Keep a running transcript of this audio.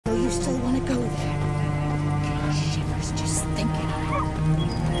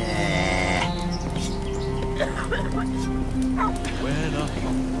When a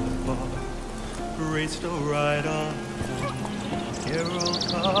humble bar graced a rider,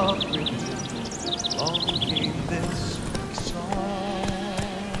 herald of freedom, long came this song.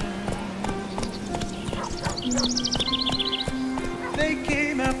 They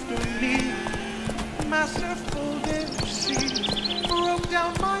came after me, masterful deceit, broke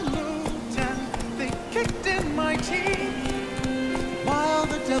down my loot and they kicked in my teeth, while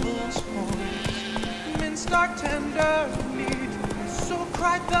the devil's horns minced our tender meat. So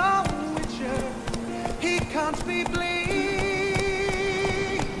cried the witcher, he can't be bleed.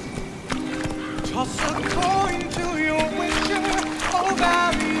 Toss a coin to your witcher, oh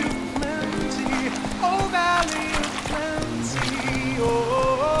valley of plenty, oh valley of plenty,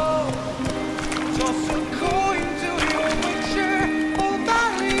 oh. Toss a coin to your witcher, oh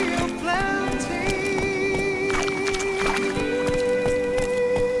valley of plenty.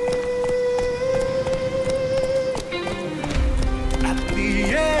 At the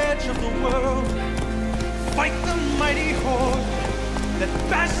edge of the world, fight the mighty horde that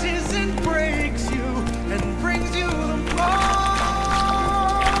bashes and breaks you and brings you the more.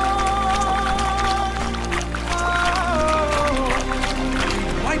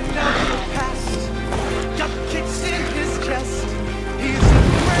 Wiped out the past, got kicks in his chest. He's a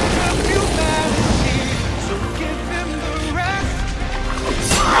friend of humanity, so give him the rest.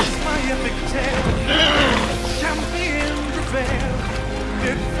 It's my epic tale, champion prevail,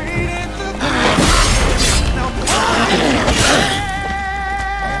 defeated the beast. Now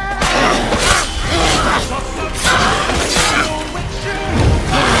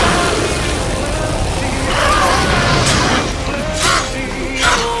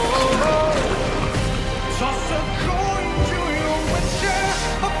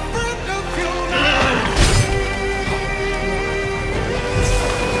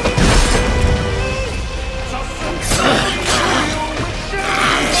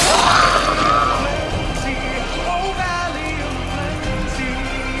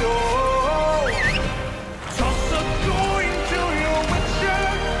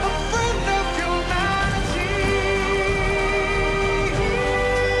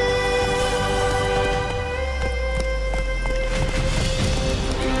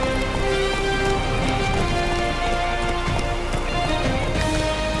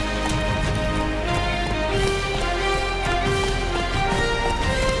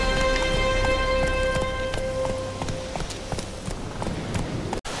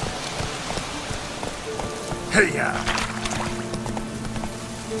Hey-ya!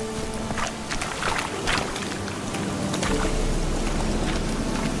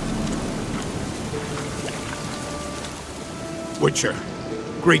 Witcher,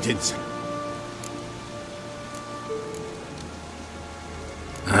 greetings.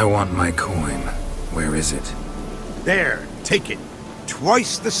 I want my coin. Where is it? There, take it.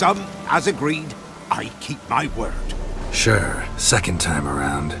 Twice the sum, as agreed. I keep my word. Sure, second time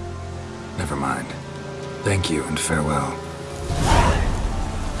around. Never mind. Thank you and farewell.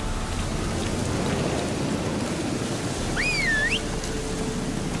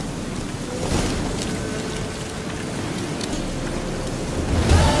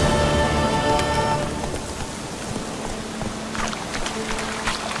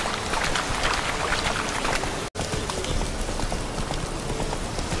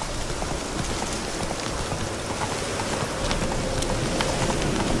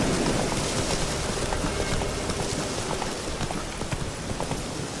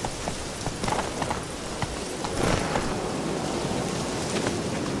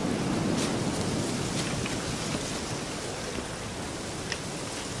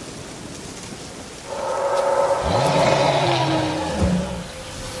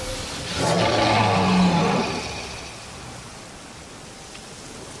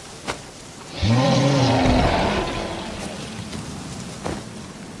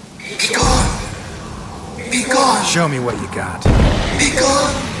 Show me what you got. Be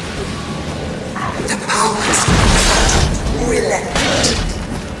gone! The powers relent.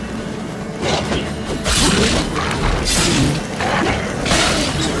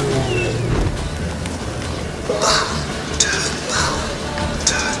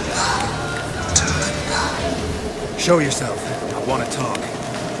 Turn back. Show yourself. I want to talk.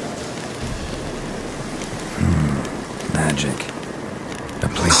 Magic. A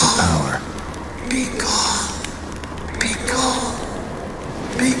place of power. Be gone. Be gone.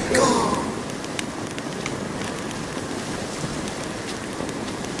 Be gone.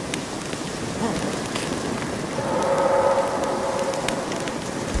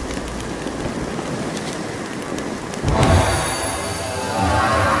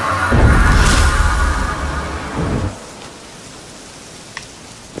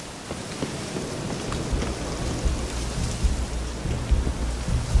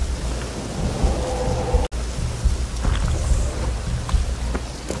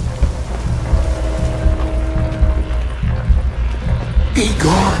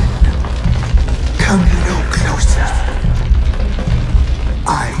 gone. Come no closer.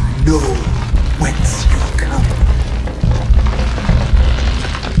 I know whence you come.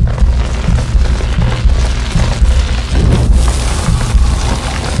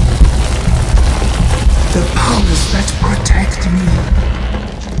 The powers that protect me,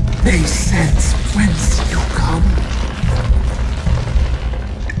 they sense whence you come.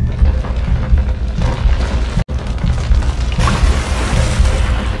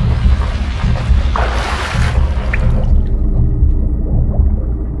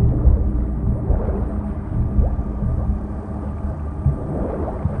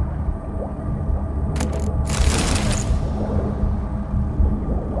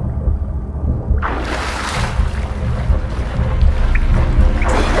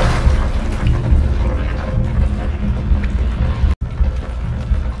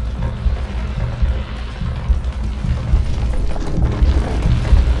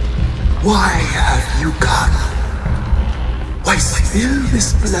 Why have you come? Why spill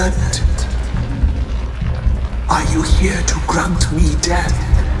this blood? Are you here to grant me death?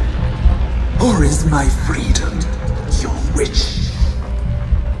 Or is my freedom your wish?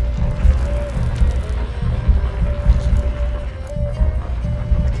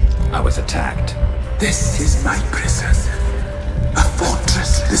 I was attacked. This is my prison, a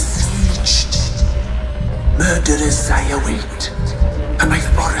fortress besieged. Murderers I await, and my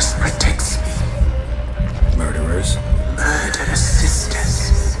forest protects me. Murderers? Murderous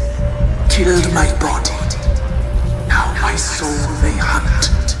sisters killed my body. Now my soul they hunt,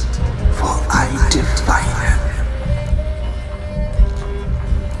 for I defy them.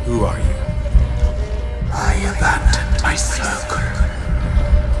 Who are you? I abandoned my circle,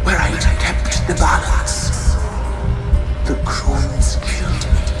 where I'd kept the balance. The crones killed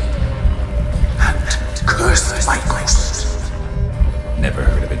me, and cursed my ghost. Never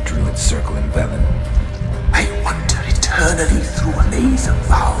heard of a druid circle in Velen. I wander eternally through a maze of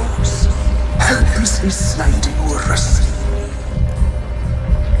vows, helplessly sliding over a sea.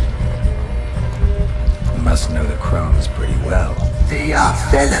 Must know the crones pretty well. They are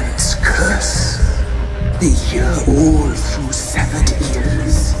Velen's curse. They hear all through severed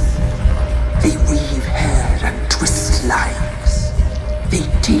ears. They weave hair and twist lives. They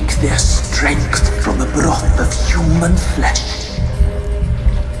take their strength from the broth of human flesh.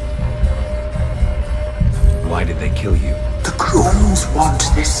 Why did they kill you? The crones want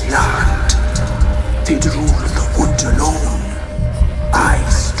this land. They'd rule the wood alone. I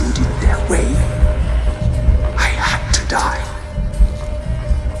stood in their way. I had to die.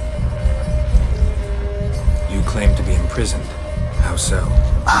 You claim to be imprisoned. How so?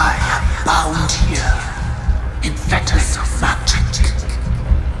 I am bound here in fetters of magic.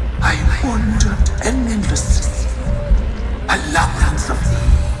 I wandered endlessly, a labyrinth of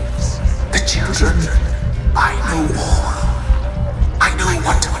leaves. The children, I know all. I know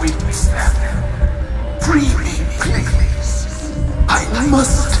what awaits them. Free me, please. I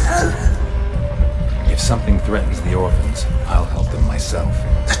must help. If something threatens the orphans, I'll help them myself.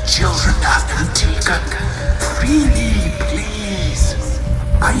 The children have been taken. Free me, please.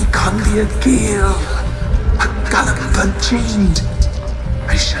 I can be a gale, a gallop unchained.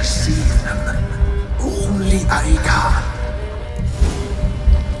 I shall save them. Only I can.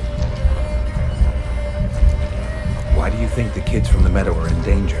 Why do you think the kids from the meadow are in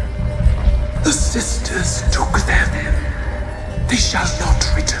danger? The sisters took them. They shall not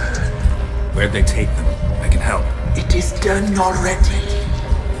return. Where'd they take them? I can help. It is done already.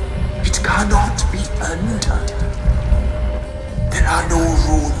 It cannot be undone. There are no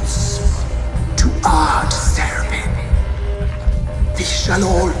rules to our ceremony. They shall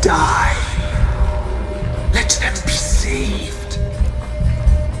all die. Let them be saved.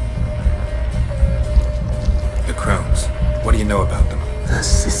 The crones. What do you know about them? The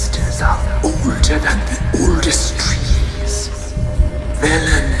sisters are older than the oldest trees.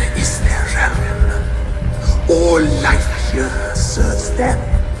 Velen is their realm. All life here serves them.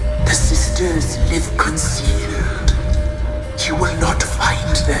 The sisters live concealed. You will not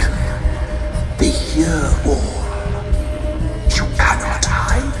find them. They hear all. You cannot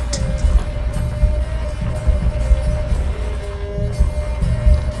hide.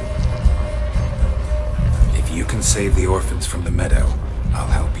 If you can save the orphans from the meadow, I'll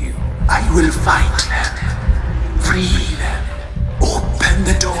help you. I will find them. Free them. Open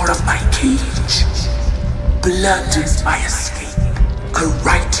the door of my cage. Blood is my escape. A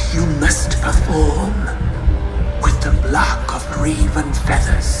rite you must perform. With the black of raven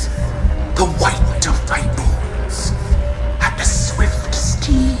feathers, the white of my bones, and a swift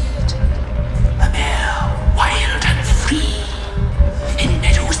steed. A mare wild and free, in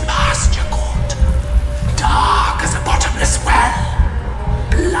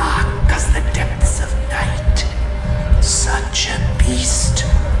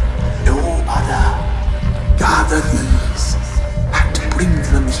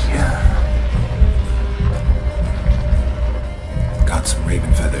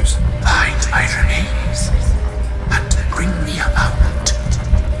feathers. Find my remains and bring me about.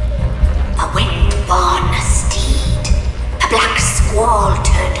 A wind-born steed, a black squall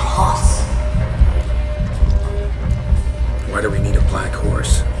turned horse. Why do we need a black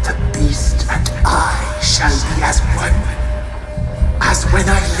horse? The beast and I shall be as one. As when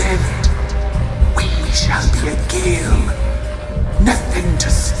I lived, we shall be a gale. Nothing to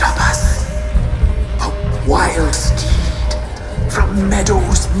stop us. A wild steed from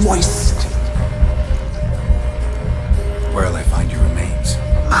meadows moist. Where'll I find your remains?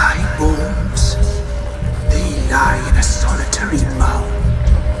 My bones, they lie in a solitary mound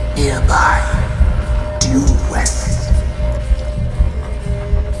nearby, due west.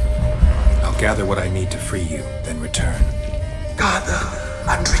 I'll gather what I need to free you, then return. Gather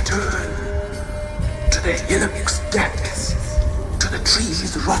and return to the hillock's depths, to the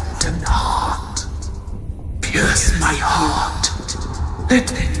tree's rotten heart. Pierce my heart, let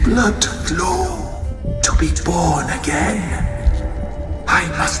blood flow. To be born again, I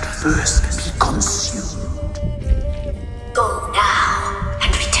must first be consumed. Go now,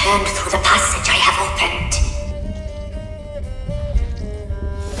 and return through the passage I have opened.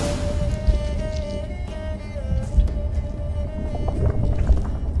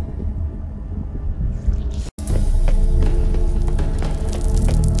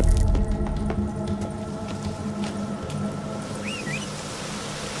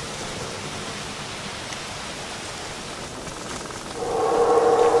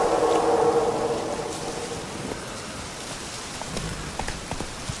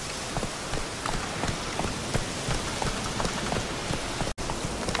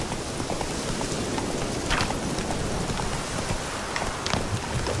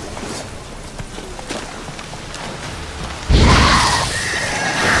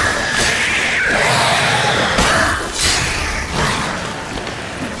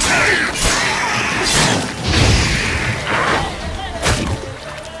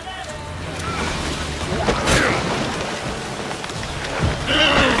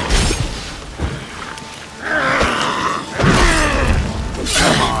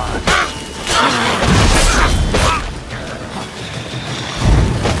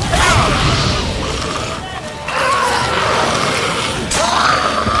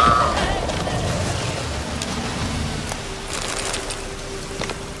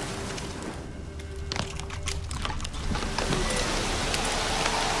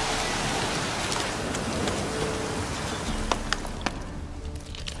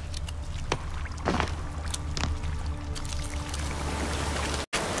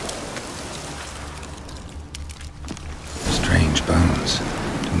 Bones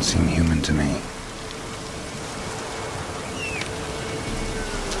don't seem human to me.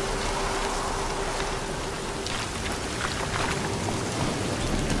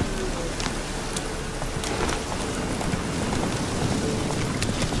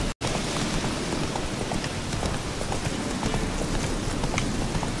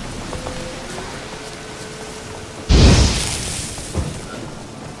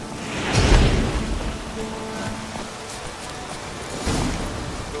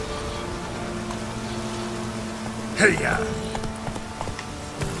 Hey-ya!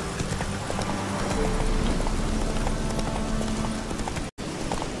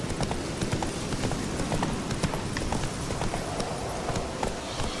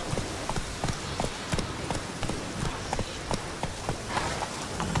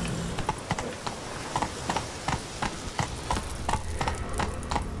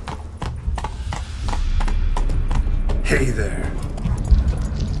 Hey there.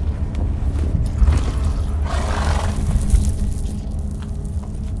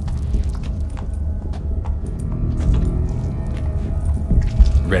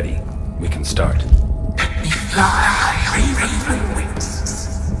 Ready. We can start. Let me fly, raven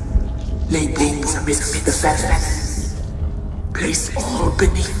wings. Lay wings amidst the feathers. Place all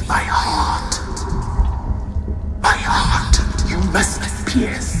beneath my heart. My heart you must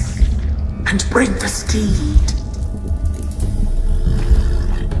pierce, and bring the steed.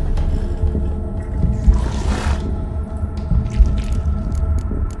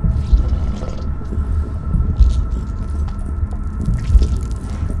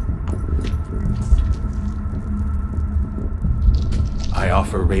 I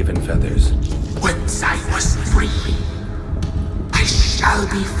offer raven feathers. Once I was free, I shall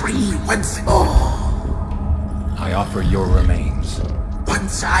be free once more. I offer your remains.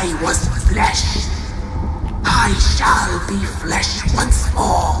 Once I was flesh, I shall be flesh once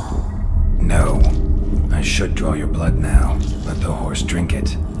more. No. I should draw your blood now. Let the horse drink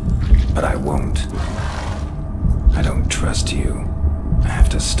it. But I won't. I don't trust you. I have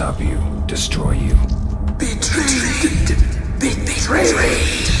to stop you, destroy you. Betrayed.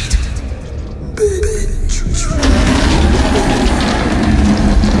 Betrayed.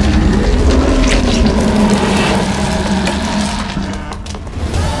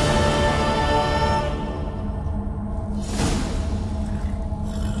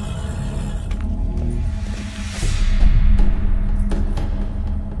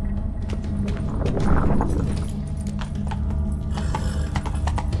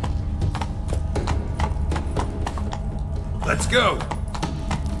 Let's go!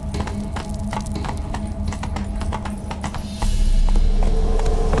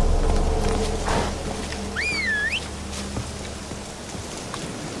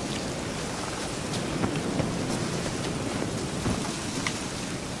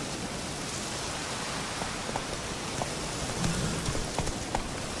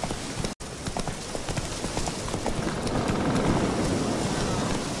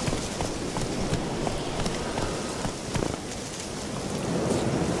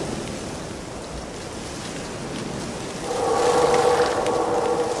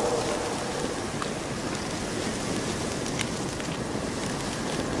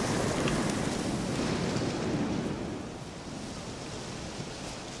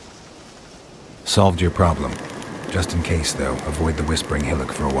 Solved your problem. Just in case, though, avoid the Whispering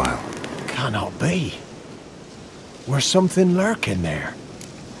Hillock for a while. Cannot be. Where's something lurking there?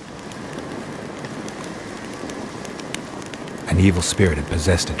 An evil spirit had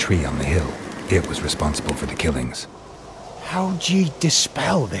possessed a tree on the hill. It was responsible for the killings. How'd ye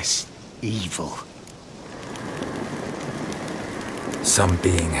dispel this evil? Some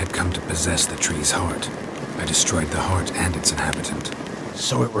being had come to possess the tree's heart. I destroyed the heart and its inhabitant.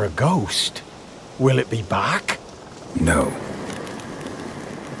 So it were a ghost. Will it be back? No.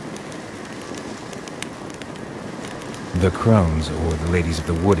 The crones, or the ladies of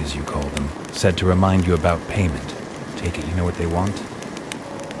the wood as you call them, said to remind you about payment. Take it you know what they want?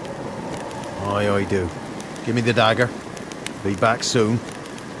 Aye, I do. Give me the dagger. Be back soon.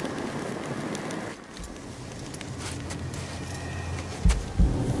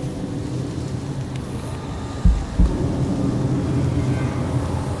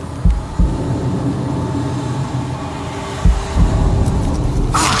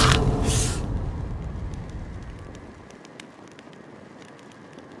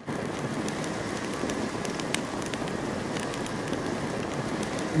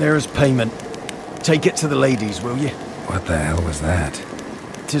 There's payment. Take it to the ladies, will you? What the hell was that?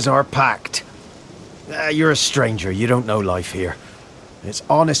 'Tis our pact. You're a stranger, you don't know life here. It's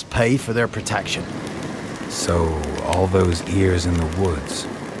honest pay for their protection. So, all those ears in the woods.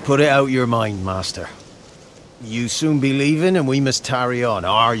 Put it out your mind, master. You soon be leaving and we must tarry on,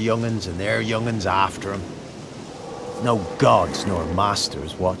 our young'uns and their young'uns after 'em. No gods nor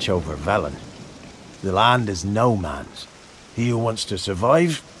masters watch over Velen. The land is no man's. He who wants to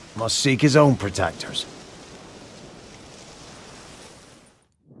survive must seek his own protectors.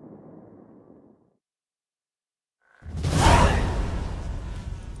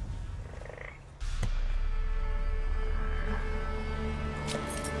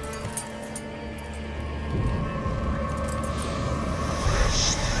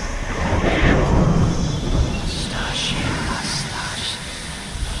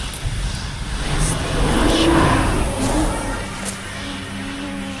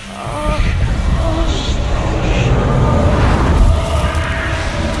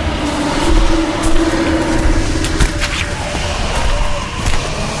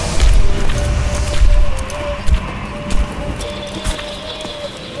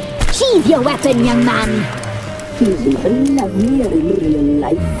 Sheathe your weapon, young man. He's even lovelier in real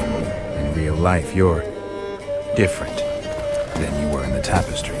life. In real life, you're different than you were in the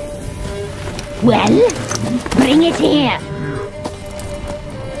tapestry. Well, bring it here.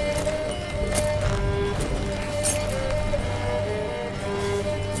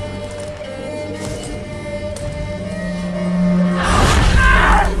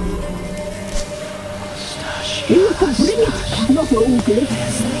 You can bring it, not only.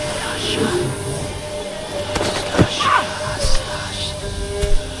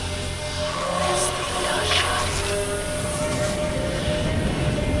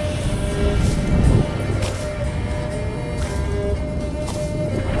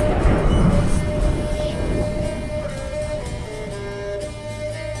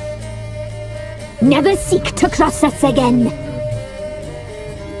 Never seek to cross us again.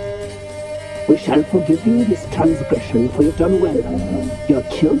 We shall forgive you this transgression, for you've done well. Your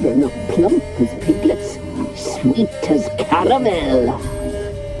children are plump as piglets, sweet as caramel.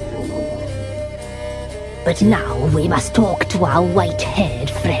 But now we must talk to our white-haired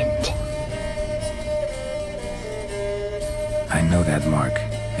friend. I know that mark.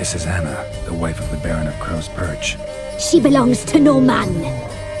 This is Anna, the wife of the Baron of Crow's Perch. She belongs to no man.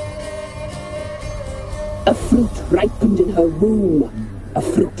 A fruit ripened in her womb. A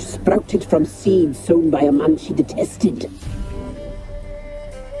fruit sprouted from seeds sown by a man she detested.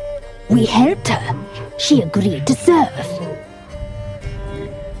 We helped her. She agreed to serve.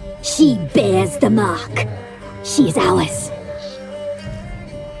 She bears the mark. She is ours.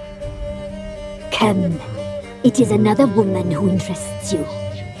 Come. It is another woman who interests you.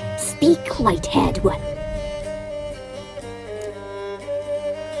 Speak, white-haired one.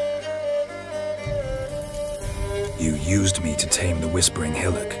 You used me to tame the Whispering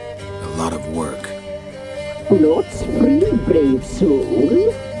Hillock. A lot of work. Lots free, brave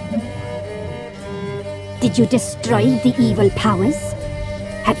soul. Did you destroy the evil powers?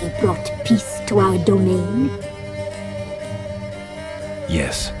 Have you brought peace to our domain?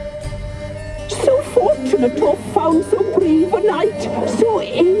 Yes. So fortunate to have found so brave a knight, so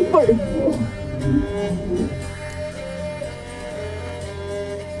able.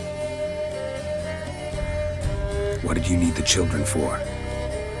 What did you need the children for?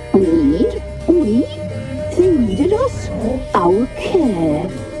 Need? We? They needed us. Our care.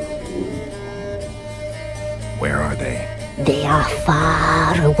 Where are they? They are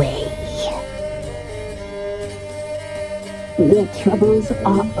far away. Their troubles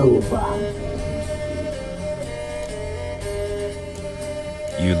are over.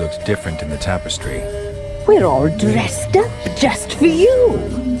 You looked different in the tapestry. We're all dressed up just for you.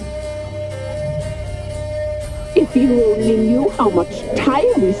 If you only knew how much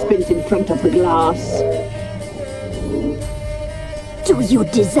time we spent in front of the glass. Do you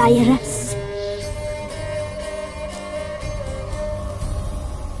desire us?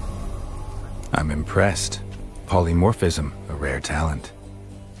 I'm impressed. Polymorphism, a rare talent.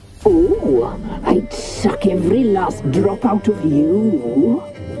 Oh, I'd suck every last drop out of you.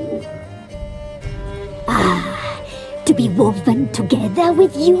 To be woven together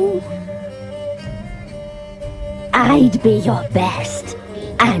with you? I'd be your best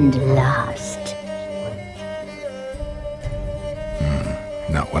and last.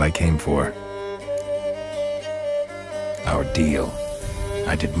 Not what I came for. Our deal.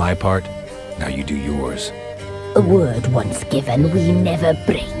 I did my part, now you do yours. A word once given, we never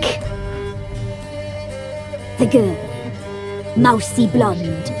break. The girl. Mousy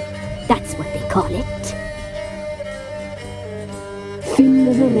blonde. That's what they call it. Thin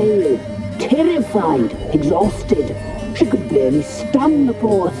as a rail, terrified, exhausted. She could barely stand, the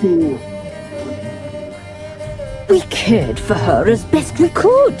poor thing. We cared for her as best we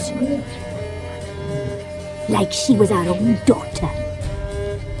could. Like she was our own daughter.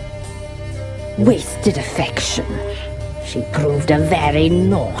 Wasted affection. She proved a very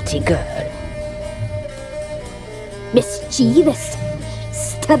naughty girl. Mischievous,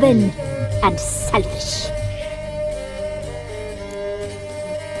 stubborn, and selfish.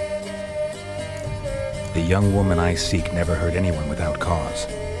 The young woman I seek never hurt anyone without cause.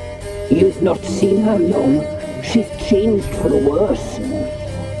 You've not seen her long. She's changed for the worse.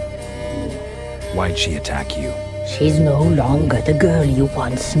 Why'd she attack you? She's no longer the girl you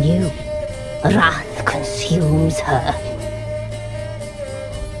once knew. Wrath consumes her.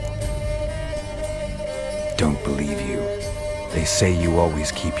 Don't believe you. They say you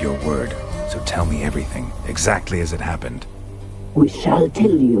always keep your word, so tell me everything, exactly as it happened. We shall tell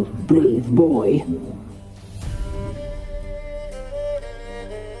you, brave boy.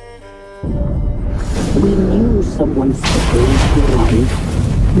 We knew someone special would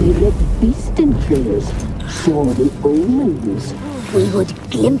arrive. We read beast entrails, saw the omens. We would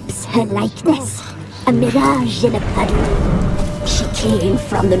glimpse her likeness, a mirage in a puddle. She came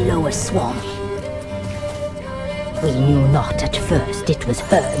from the lower swamp. We knew not at first it was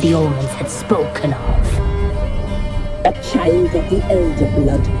her the omens had spoken of. A child of the elder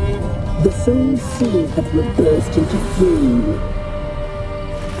blood, the soul seed that will burst into flame.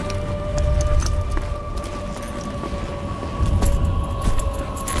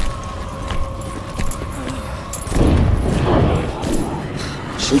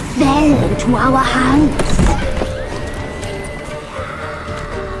 She fell into our hands.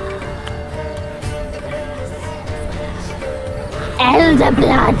 Elder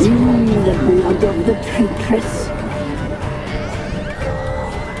blood! The blood of the traitress.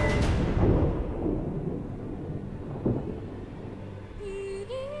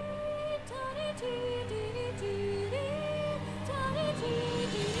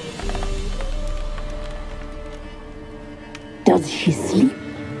 Does she sleep?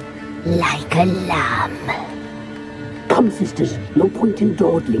 like a lamb. Come, sisters, no point in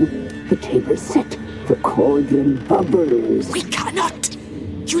dawdling. The table's set. The cauldron bubbles. We cannot!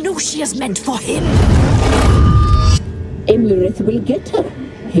 You know she is meant for him! Emlyrith will get her.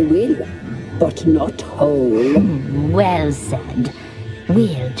 He will, but not whole. Well said.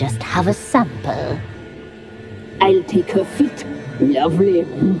 We'll just have a sample. I'll take her feet. Lovely.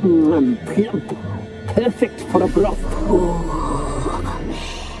 Plump. Perfect for a broth.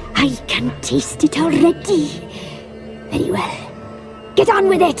 I can taste it already. Very well. Get on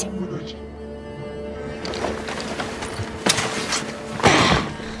with it!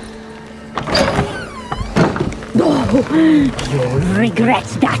 You'll regret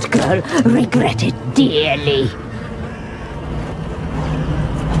that, girl. Regret it dearly.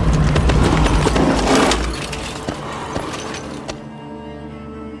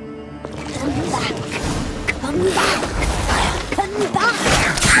 Come back. Come back.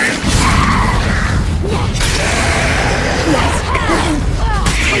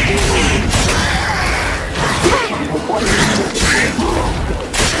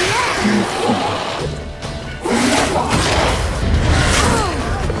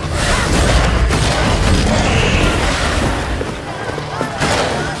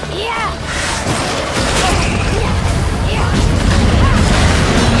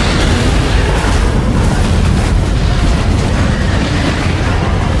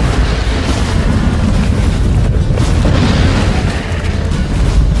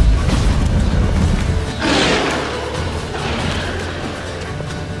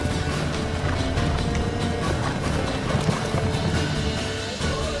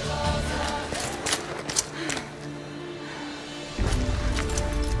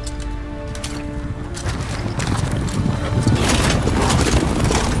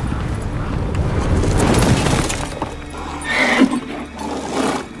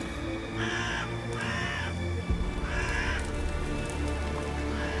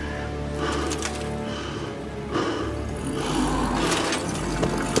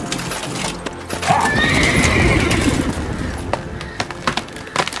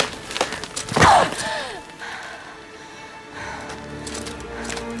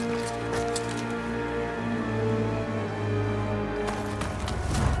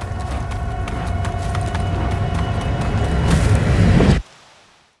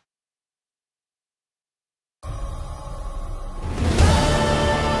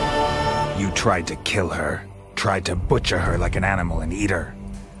 Tried to kill her. Tried to butcher her like an animal and eat her.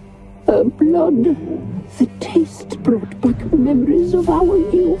 Her blood. The taste brought back memories of our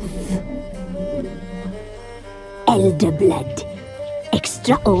youth. Elder blood.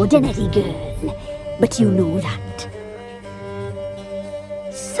 Extraordinary girl. But you know that.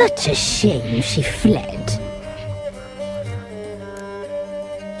 Such a shame she fled.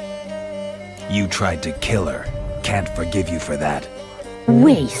 You tried to kill her. Can't forgive you for that.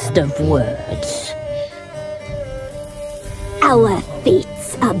 Waste of words. Our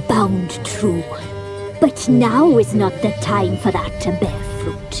fates are bound true, but now is not the time for that to bear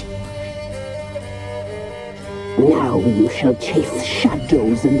fruit. Now you shall chase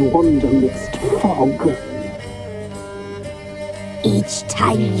shadows and wander midst fog. Each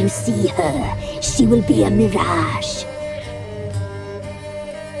time you see her, she will be a mirage.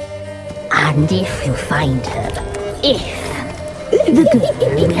 And if you find her, the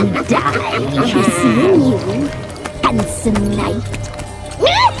girl will die. Seeing you, handsome knight.